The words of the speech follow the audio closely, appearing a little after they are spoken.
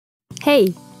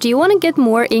Hey, do you want to get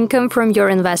more income from your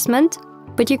investment?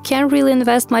 But you can't really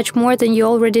invest much more than you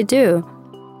already do.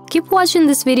 Keep watching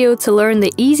this video to learn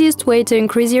the easiest way to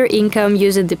increase your income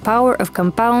using the power of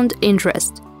compound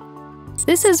interest.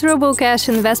 This is Robocash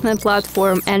investment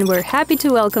platform, and we're happy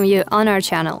to welcome you on our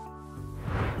channel.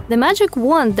 The magic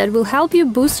wand that will help you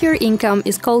boost your income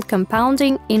is called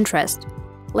compounding interest.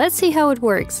 Let's see how it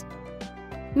works.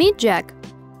 Meet Jack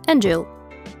and Jill.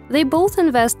 They both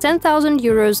invest 10,000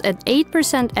 euros at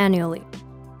 8% annually.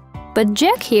 But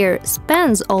Jack here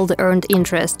spends all the earned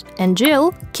interest, and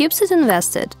Jill keeps it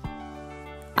invested.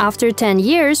 After 10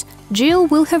 years, Jill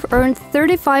will have earned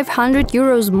 3,500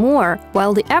 euros more,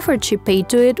 while the effort she paid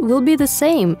to it will be the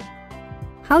same.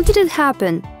 How did it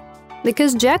happen?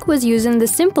 Because Jack was using the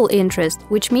simple interest,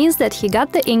 which means that he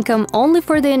got the income only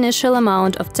for the initial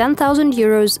amount of 10,000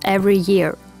 euros every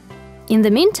year. In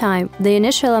the meantime, the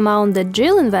initial amount that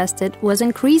Jill invested was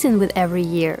increasing with every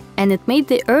year, and it made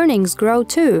the earnings grow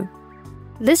too.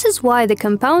 This is why the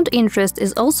compound interest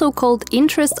is also called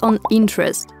interest on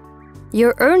interest.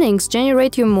 Your earnings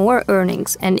generate you more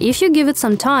earnings, and if you give it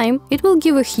some time, it will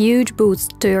give a huge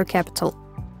boost to your capital.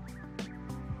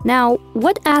 Now,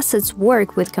 what assets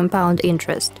work with compound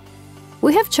interest?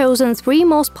 We have chosen 3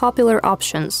 most popular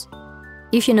options.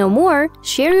 If you know more,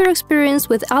 share your experience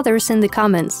with others in the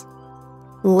comments.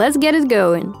 Let's get it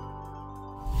going!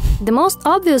 The most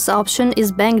obvious option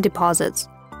is bank deposits.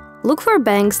 Look for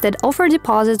banks that offer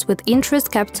deposits with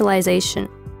interest capitalization.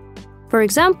 For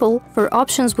example, for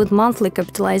options with monthly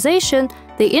capitalization,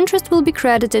 the interest will be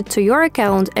credited to your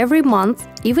account every month,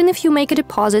 even if you make a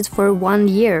deposit for 1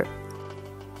 year.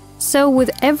 So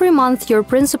with every month your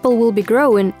principal will be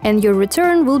growing and your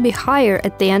return will be higher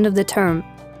at the end of the term.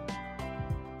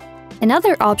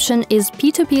 Another option is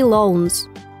P2P loans.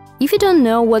 If you don't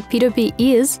know what P2P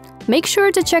is, make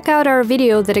sure to check out our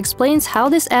video that explains how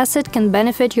this asset can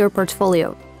benefit your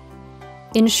portfolio.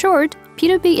 In short,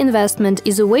 P2P investment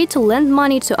is a way to lend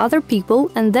money to other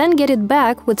people and then get it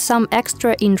back with some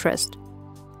extra interest.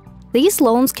 These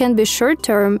loans can be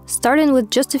short-term, starting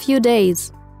with just a few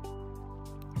days.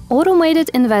 Automated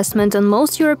investment on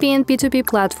most European P2P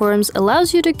platforms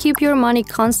allows you to keep your money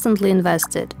constantly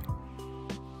invested.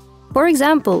 For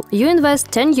example, you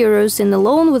invest 10 euros in a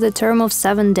loan with a term of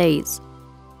 7 days.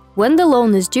 When the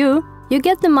loan is due, you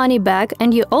get the money back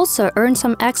and you also earn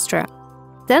some extra.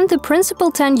 Then the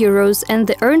principal 10 euros and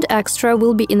the earned extra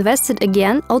will be invested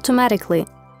again automatically.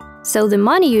 So the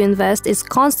money you invest is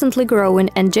constantly growing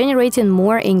and generating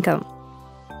more income.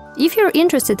 If you're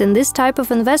interested in this type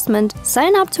of investment,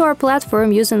 sign up to our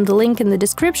platform using the link in the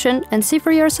description and see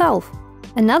for yourself.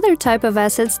 Another type of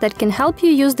assets that can help you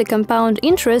use the compound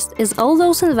interest is all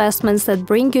those investments that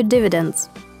bring you dividends.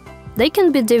 They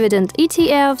can be dividend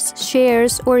ETFs,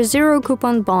 shares, or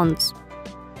zero-coupon bonds.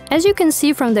 As you can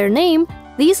see from their name,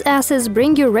 these assets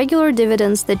bring you regular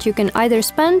dividends that you can either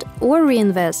spend or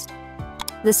reinvest.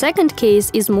 The second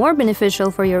case is more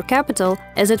beneficial for your capital,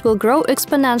 as it will grow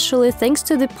exponentially thanks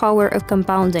to the power of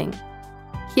compounding.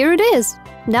 Here it is!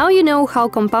 Now you know how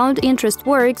compound interest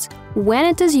works, when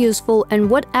it is useful, and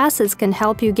what assets can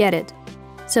help you get it.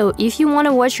 So if you want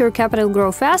to watch your capital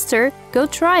grow faster, go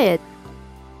try it!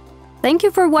 Thank you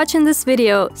for watching this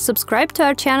video. Subscribe to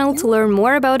our channel to learn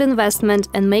more about investment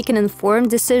and make an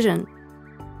informed decision.